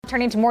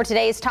turning to more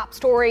today's top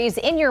stories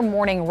in your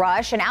morning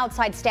rush. An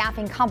outside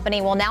staffing company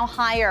will now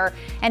hire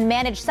and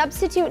manage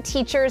substitute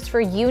teachers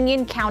for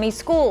Union County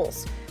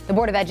schools. The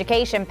Board of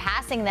Education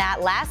passing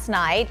that last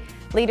night.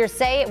 Leaders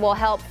say it will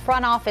help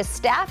front office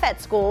staff at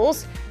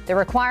schools. The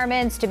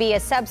requirements to be a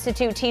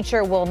substitute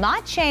teacher will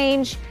not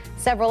change.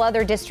 Several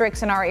other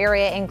districts in our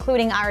area,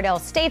 including Iredell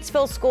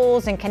Statesville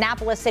schools and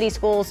Kannapolis City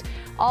schools,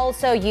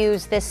 also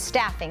use this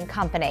staffing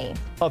company.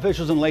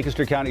 Officials in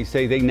Lancaster County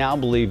say they now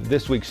believe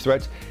this week's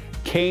threats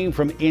came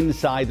from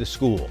inside the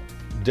school.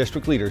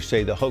 District leaders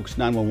say the hoax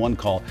 911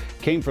 call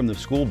came from the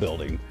school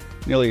building.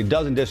 Nearly a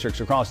dozen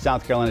districts across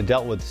South Carolina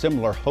dealt with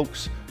similar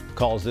hoax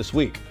calls this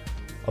week.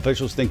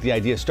 Officials think the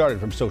idea started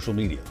from social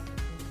media.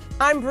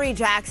 I'm Bree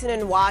Jackson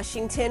in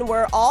Washington,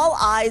 where all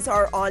eyes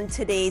are on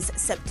today's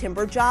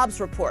September jobs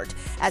report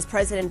as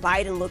President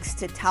Biden looks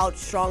to tout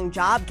strong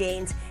job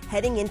gains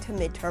heading into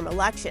midterm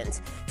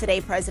elections. Today,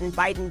 President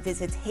Biden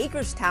visits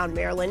Hagerstown,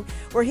 Maryland,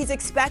 where he's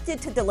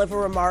expected to deliver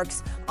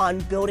remarks on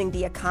building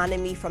the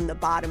economy from the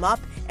bottom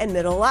up and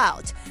middle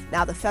out.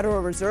 Now, the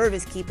Federal Reserve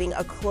is keeping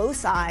a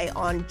close eye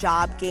on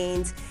job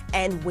gains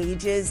and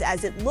wages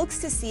as it looks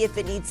to see if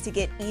it needs to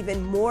get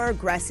even more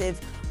aggressive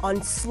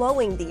on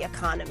slowing the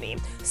economy.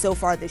 So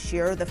far this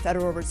year, the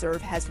Federal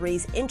Reserve has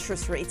raised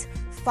interest rates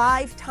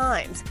 5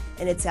 times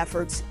in its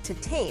efforts to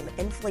tame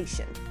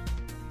inflation.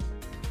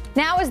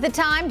 Now is the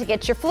time to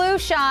get your flu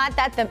shot.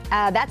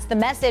 That's the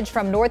message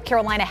from North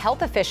Carolina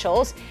health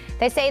officials.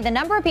 They say the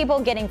number of people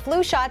getting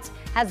flu shots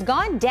has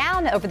gone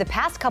down over the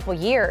past couple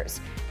years.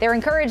 They're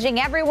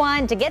encouraging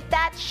everyone to get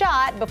that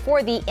shot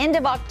before the end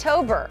of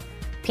October.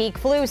 Peak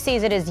flu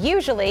season is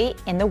usually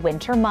in the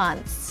winter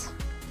months.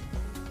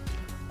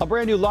 A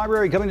brand new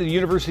library coming to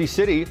University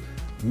City.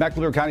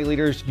 Mecklenburg County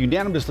leaders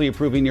unanimously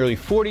approving nearly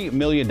 $40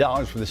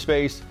 million for the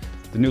space.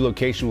 The new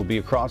location will be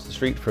across the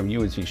street from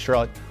UNC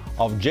Charlotte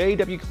off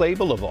J.W. Clay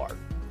Boulevard.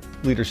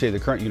 Leaders say the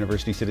current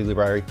University City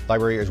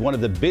Library is one of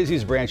the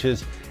busiest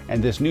branches,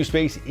 and this new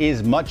space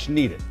is much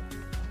needed.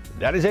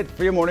 That is it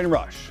for your morning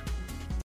rush.